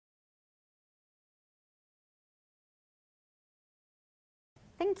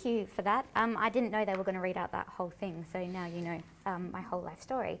Thank you for that. I didn't know they were going to read out that whole thing, so now you know my whole life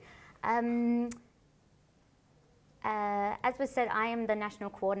story. As was said, I am the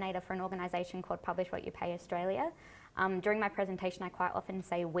national coordinator for an organisation called Publish What You Pay Australia. During my presentation, I quite often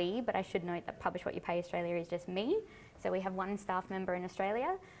say we, but I should note that Publish What You Pay Australia is just me. So we have one staff member in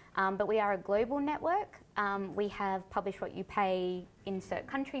Australia, but we are a global network. We have Publish What You Pay, insert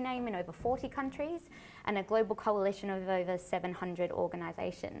country name, in over 40 countries, and a global coalition of over 700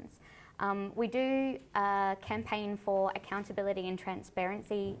 organisations. We do campaign for accountability and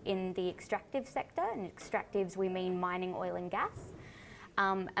transparency in the extractive sector, and extractives we mean mining, oil and gas.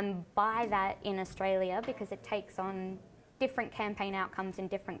 And by that in Australia, because it takes on different campaign outcomes in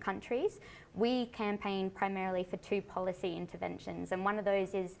different countries, we campaign primarily for two policy interventions. And one of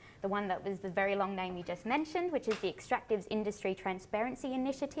those is the one that was the very long name you just mentioned, which is the Extractives Industry Transparency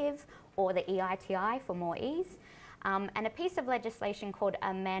Initiative, or the EITI for more ease. And a piece of legislation called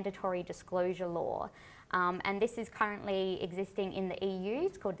a mandatory disclosure law. And this is currently existing in the EU.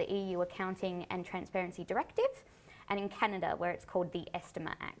 It's called the EU Accounting and Transparency Directive, and in Canada, where it's called the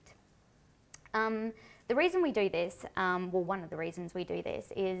Estima Act. The reason we do this, well, one of the reasons we do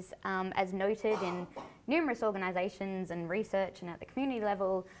this is, as noted in numerous organisations and research and at the community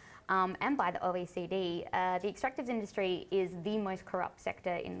level, and by the OECD, the extractives industry is the most corrupt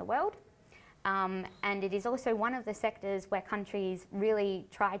sector in the world. And it is also one of the sectors where countries really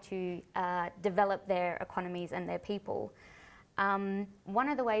try to develop their economies and their people. One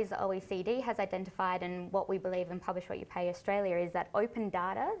of the ways the OECD has identified, and what we believe in Publish What You Pay Australia, is that open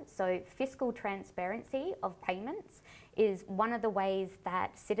data, so fiscal transparency of payments, is one of the ways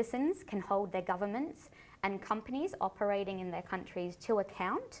that citizens can hold their governments and companies operating in their countries to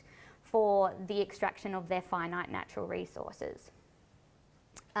account for the extraction of their finite natural resources.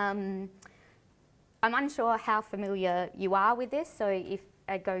 I'm unsure how familiar you are with this, so if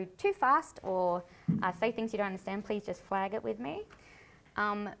I go too fast or say things you don't understand, please just flag it with me.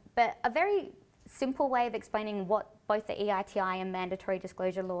 But a very simple way of explaining what both the EITI and mandatory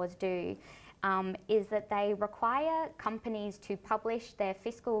disclosure laws do is that they require companies to publish their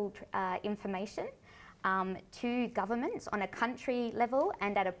fiscal information to governments on a country level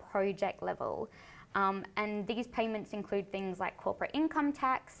and at a project level. And these payments include things like corporate income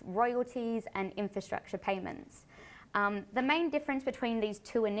tax, royalties, and infrastructure payments. The main difference between these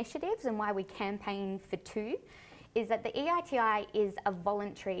two initiatives and why we campaign for two is that the EITI is a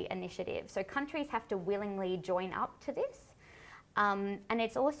voluntary initiative, so countries have to willingly join up to this. And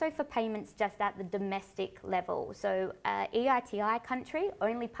it's also for payments just at the domestic level. So EITI country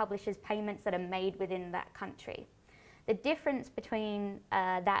only publishes payments that are made within that country. The difference between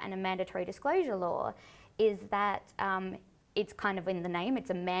that and a mandatory disclosure law is that it's kind of in the name, it's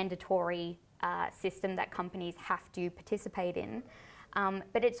a mandatory system that companies have to participate in.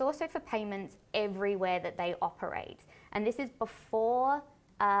 But it's also for payments everywhere that they operate. And this is before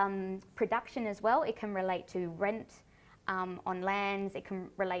production as well. It can relate to rent on lands, it can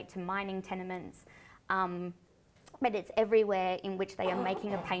relate to mining tenements, but it's everywhere in which they are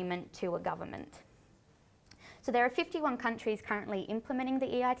making a payment to a government. So there are 51 countries currently implementing the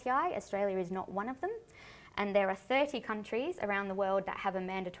EITI. Australia is not one of them. And there are 30 countries around the world that have a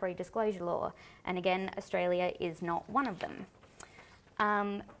mandatory disclosure law. And again, Australia is not one of them.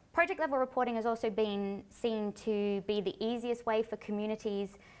 Project level reporting has also been seen to be the easiest way for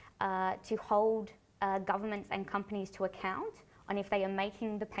communities to hold governments and companies to account on if they are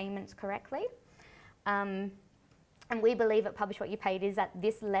making the payments correctly. And we believe at Publish What You Paid is at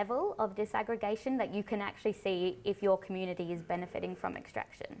this level of disaggregation that you can actually see if your community is benefiting from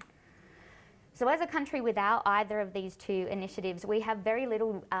extraction. So as a country without either of these two initiatives, we have very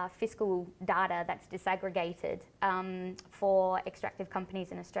little fiscal data that's disaggregated for extractive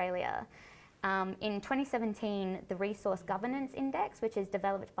companies in Australia. In 2017, the Resource Governance Index, which is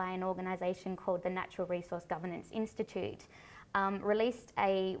developed by an organisation called the Natural Resource Governance Institute, released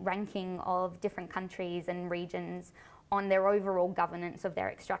a ranking of different countries and regions on their overall governance of their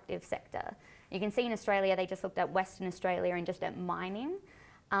extractive sector. You can see in Australia, they just looked at Western Australia and just at mining.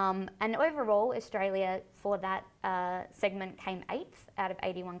 And overall, Australia, for that segment, came 8th out of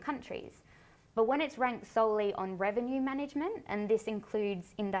 81 countries. But when it's ranked solely on revenue management, and this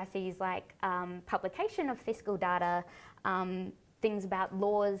includes indices like publication of fiscal data, things about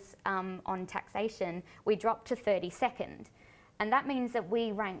laws on taxation, we drop to 32nd. And that means that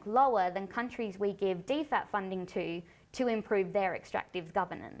we rank lower than countries we give DFAT funding to improve their extractive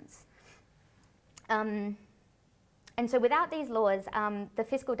governance. And so without these laws, the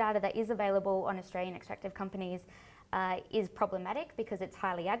fiscal data that is available on Australian extractive companies is problematic because it's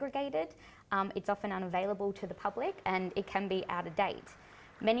highly aggregated, it's often unavailable to the public, and it can be out of date.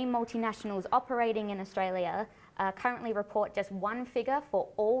 many multinationals operating in Australia currently report just one figure for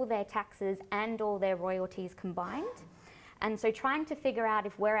all their taxes and all their royalties combined. And so trying to figure out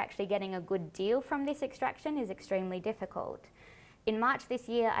if we're actually getting a good deal from this extraction is extremely difficult. In March this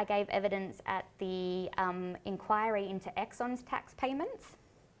year, I gave evidence at the inquiry into Exxon's tax payments.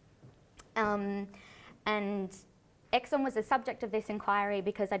 And Exxon was the subject of this inquiry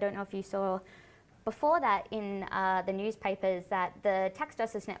because I don't know if you saw before that in the newspapers that the Tax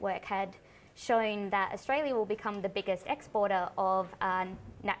Justice Network had shown that Australia will become the biggest exporter of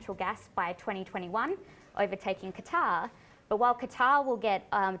natural gas by 2021, overtaking Qatar. But while Qatar will get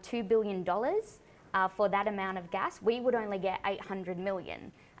 $2 billion for that amount of gas, we would only get 800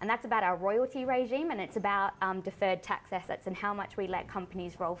 million. And that's about our royalty regime, and it's about deferred tax assets and how much we let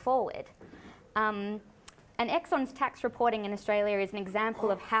companies roll forward. And Exxon's tax reporting in Australia is an example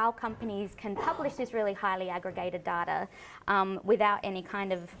of how companies can publish this really highly aggregated data without any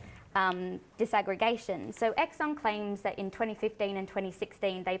kind of disaggregation. So Exxon claims that in 2015 and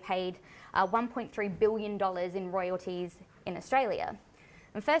 2016 they paid $1.3 billion in royalties in Australia.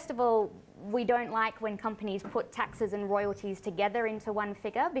 And first of all, we don't like when companies put taxes and royalties together into one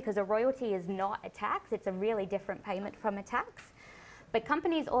figure because a royalty is not a tax, it's a really different payment from a tax. But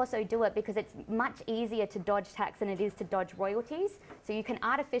companies also do it because it's much easier to dodge tax than it is to dodge royalties. So you can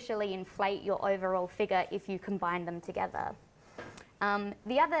artificially inflate your overall figure if you combine them together.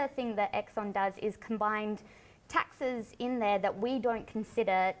 The other thing that Exxon does is combine taxes in there that we don't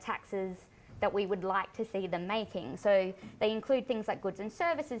consider taxes that we would like to see them making. So they include things like goods and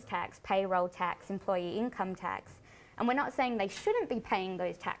services tax, payroll tax, employee income tax. And we're not saying they shouldn't be paying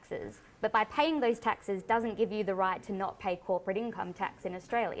those taxes, but by paying those taxes doesn't give you the right to not pay corporate income tax in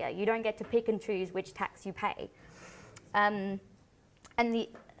Australia. You don't get to pick and choose which tax you pay. And the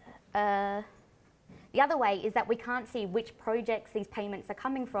other way is that we can't see which projects these payments are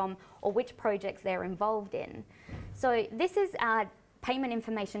coming from or which projects they're involved in. So this is payment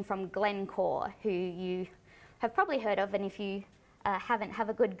information from Glencore, who you have probably heard of, and if you haven't, have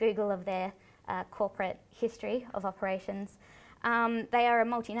a good Google of their corporate history of operations. They are a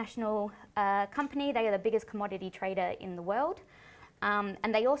multinational company. They are the biggest commodity trader in the world.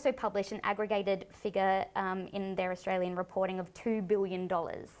 And they also publish an aggregated figure in their Australian reporting of $2 billion.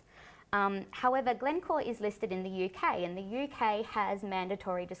 However, Glencore is listed in the UK, and the UK has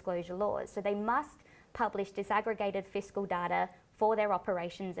mandatory disclosure laws, so they must publish disaggregated fiscal data for their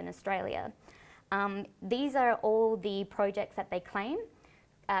operations in Australia. These are all the projects that they claim.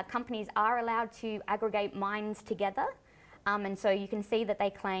 Companies are allowed to aggregate mines together, and so you can see that they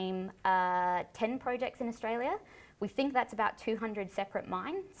claim 10 projects in Australia. We think that's about 200 separate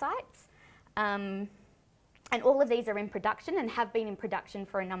mine sites. And all of these are in production and have been in production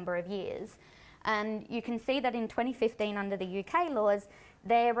for a number of years. And you can see that in 2015, under the UK laws,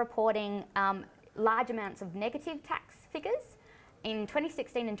 they're reporting large amounts of negative tax figures. In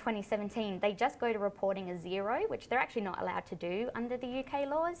 2016 and 2017, they just go to reporting a zero, which they're actually not allowed to do under the UK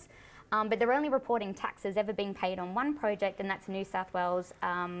laws. But they're only reporting taxes ever being paid on one project, and that's New South Wales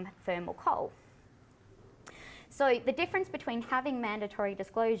thermal coal. So the difference between having mandatory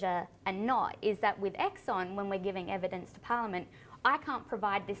disclosure and not is that with Exxon, when we're giving evidence to Parliament, I can't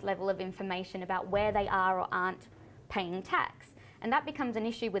provide this level of information about where they are or aren't paying tax. And that becomes an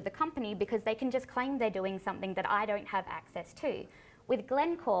issue with the company because they can just claim they're doing something that I don't have access to. With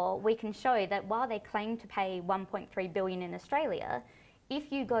Glencore, we can show that while they claim to pay $1.3 billion in Australia,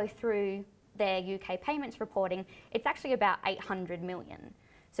 if you go through their UK payments reporting, it's actually about 800 million.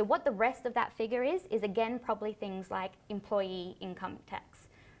 So what the rest of that figure is again probably things like employee income tax,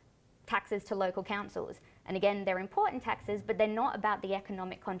 taxes to local councils. And again, they're important taxes, but they're not about the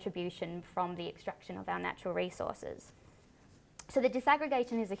economic contribution from the extraction of our natural resources. So the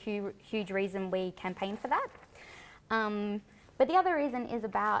disaggregation is a huge reason we campaign for that. But the other reason is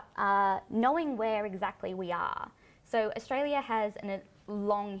about knowing where exactly we are. So Australia has a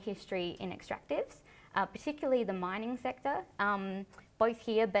long history in extractives, particularly the mining sector, both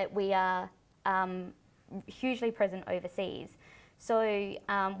here, but we are hugely present overseas. So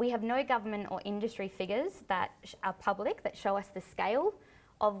we have no government or industry figures that are public that show us the scale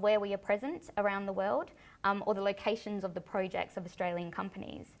of where we are present around the world, or the locations of the projects of Australian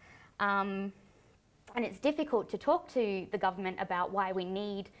companies. And it's difficult to talk to the government about why we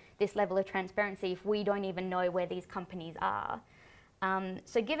need this level of transparency if we don't even know where these companies are.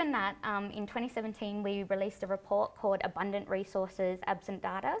 So given that, in 2017 we released a report called Abundant Resources, Absent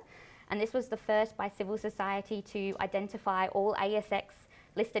Data, and this was the first by civil society to identify all ASX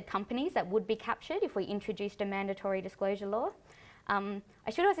listed companies that would be captured if we introduced a mandatory disclosure law. I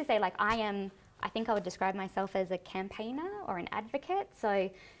should also say, like, I am I think I would describe myself as a campaigner or an advocate. So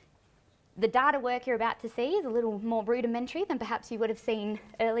the data work you're about to see is a little more rudimentary than perhaps you would have seen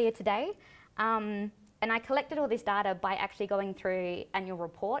earlier today. And I collected all this data by actually going through annual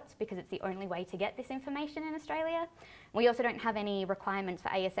reports because it's the only way to get this information in Australia. We also don't have any requirements for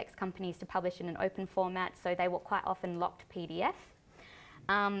ASX companies to publish in an open format, so they were quite often locked PDF.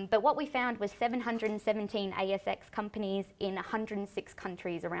 But what we found was 717 ASX companies in 106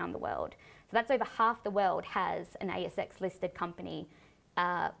 countries around the world. So that's over half the world has an ASX listed company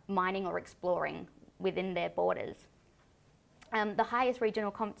mining or exploring within their borders. The highest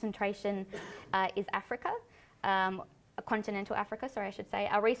regional concentration is Africa, continental Africa, sorry, I should say.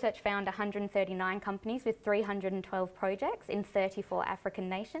 Our research found 139 companies with 312 projects in 34 African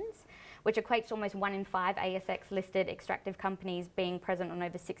nations, which equates to almost 1 in 5 ASX listed extractive companies being present on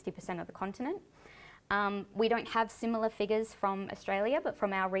over 60% of the continent. We don't have similar figures from Australia, but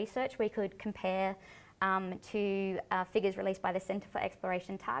from our research we could compare to figures released by the Centre for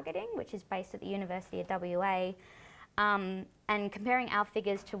Exploration Targeting, which is based at the University of WA. And comparing our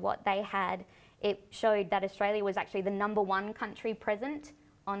figures to what they had, it showed that Australia was actually the #1 country present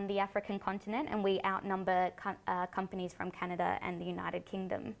on the African continent, and we outnumber companies from Canada and the United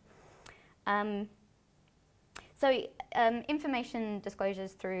Kingdom. Information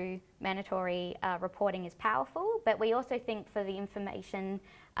disclosures through mandatory reporting is powerful, but we also think for the information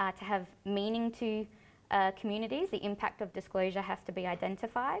to have meaning to communities, the impact of disclosure has to be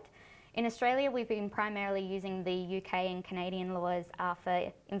identified. In Australia, we've been primarily using the UK and Canadian laws for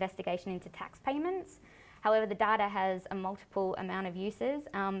investigation into tax payments. However, the data has a multiple amount of uses,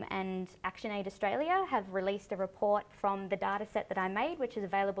 and ActionAid Australia have released a report from the data set that I made, which is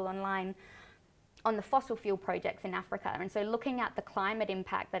available online, on the fossil fuel projects in Africa. And so looking at the climate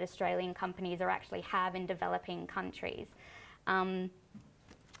impact that Australian companies are actually have in developing countries. Sorry.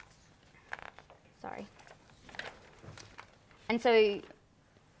 And so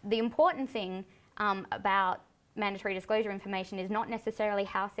the important thing about mandatory disclosure information is not necessarily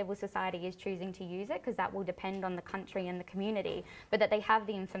how civil society is choosing to use it, because that will depend on the country and the community, but that they have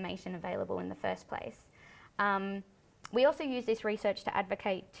the information available in the first place. We also use this research to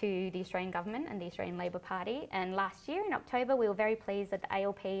advocate to the Australian government and the Australian Labor Party, and last year in October we were very pleased that the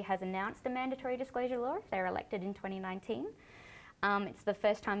ALP has announced a mandatory disclosure law if they were elected in 2019. It's the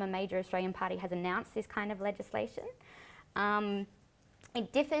first time a major Australian party has announced this kind of legislation.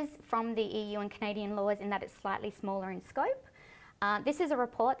 It differs from the EU and Canadian laws in that it's slightly smaller in scope. This is a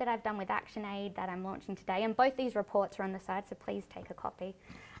report that I've done with ActionAid that I'm launching today, and both these reports are on the side, so please take a copy,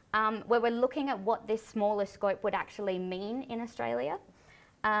 where we're looking at what this smaller scope would actually mean in Australia.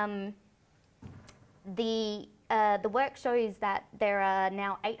 The work shows that there are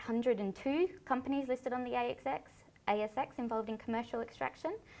now 802 companies listed on the ASX involved in commercial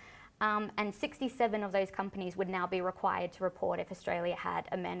extraction. And 67 of those companies would now be required to report if Australia had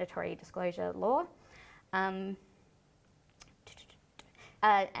a mandatory disclosure law. And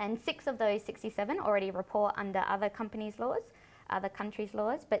 6 of those 67 already report under other countries'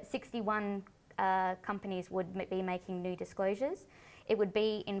 laws, but 61 companies would be making new disclosures. It would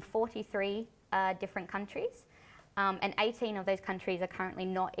be in 43 different countries. And 18 of those countries are currently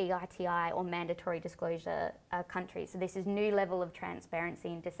not EITI or mandatory disclosure countries. So this is new level of transparency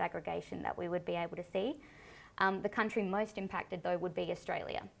and disaggregation that we would be able to see. The country most impacted though would be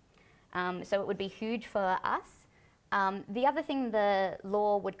Australia. So it would be huge for us. The other thing the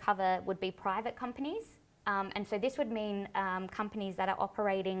law would cover would be private companies. And so this would mean companies that are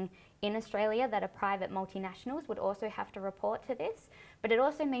operating in Australia that are private multinationals would also have to report to this. But it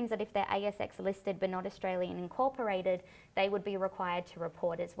also means that if they're ASX listed but not Australian incorporated, they would be required to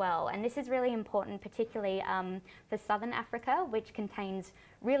report as well. And this is really important, particularly for Southern Africa, which contains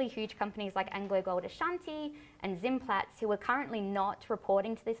really huge companies like AngloGold Ashanti and Zimplats, who are currently not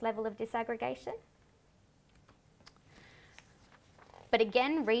reporting to this level of disaggregation. But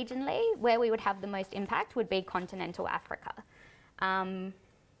again, regionally, where we would have the most impact would be continental Africa.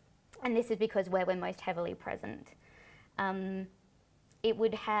 And this is because where we're most heavily present. It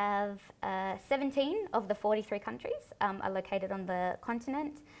would have 17 of the 43 countries are located on the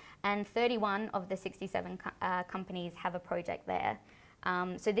continent, and 31 of the 67 companies have a project there.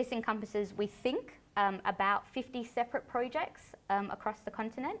 So this encompasses, we think, about 50 separate projects across the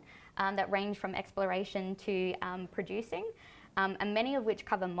continent that range from exploration to producing. And many of which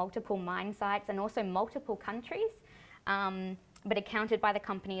cover multiple mine sites and also multiple countries, but accounted by the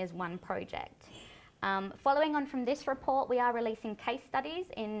company as one project. Following on from this report, we are releasing case studies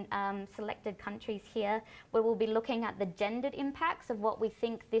in selected countries here, where we'll be looking at the gendered impacts of what we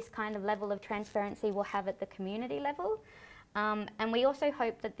think this kind of level of transparency will have at the community level. And we also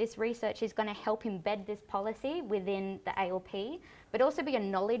hope that this research is going to help embed this policy within the ALP, but also be a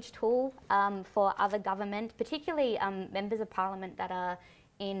knowledge tool for other government, particularly members of parliament that are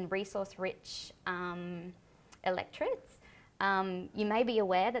in resource-rich electorates. You may be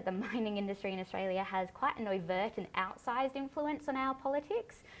aware that the mining industry in Australia has quite an overt and outsized influence on our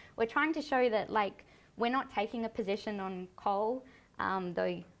politics. We're trying to show that, like, we're not taking a position on coal,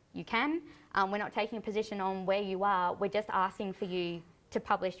 though you can. We're not taking a position on where you are. We're just asking for you to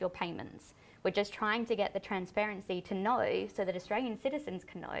publish your payments. We're just trying to get the transparency to know, so that Australian citizens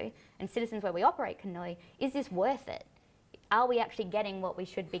can know, and citizens where we operate can know, is this worth it? Are we actually getting what we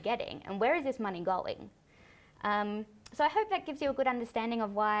should be getting? And where is this money going? So I hope that gives you a good understanding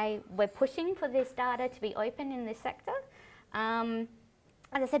of why we're pushing for this data to be open in this sector.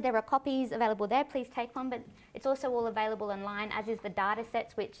 As I said, there are copies available there. Please take one, but it's also all available online, as is the data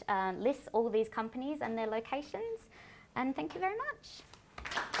sets, which lists all these companies and their locations. And thank you very much.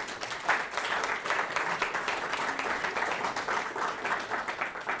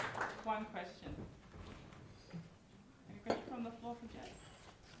 One question. Any question from the floor for Jess?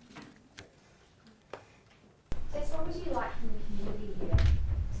 Jess, what would you like from the community here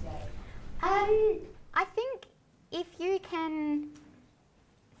today? I think if you can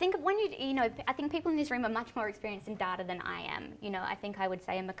think of when I think people in this room are much more experienced in data than I am. I think I would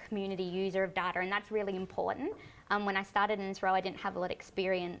say I'm a community user of data, and that's really important. When I started in this role, I didn't have a lot of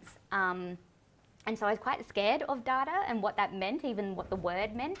experience. And so I was quite scared of data and what that meant, even what the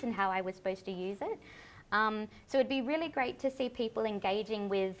word meant and how I was supposed to use it. So it'd be really great to see people engaging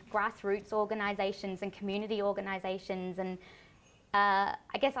with grassroots organisations and community organisations, and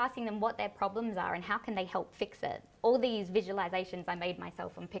I guess asking them what their problems are and how can they help fix it. All these visualisations I made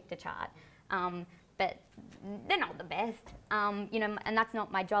myself on Pictochart, but they're not the best. And that's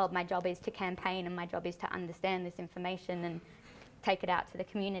not my job. My job is to campaign, and my job is to understand this information and take it out to the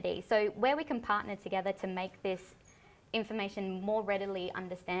community. So where we can partner together to make this information more readily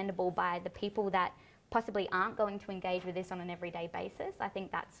understandable by the people that possibly aren't going to engage with this on an everyday basis, I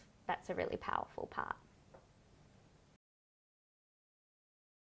think that's a really powerful part.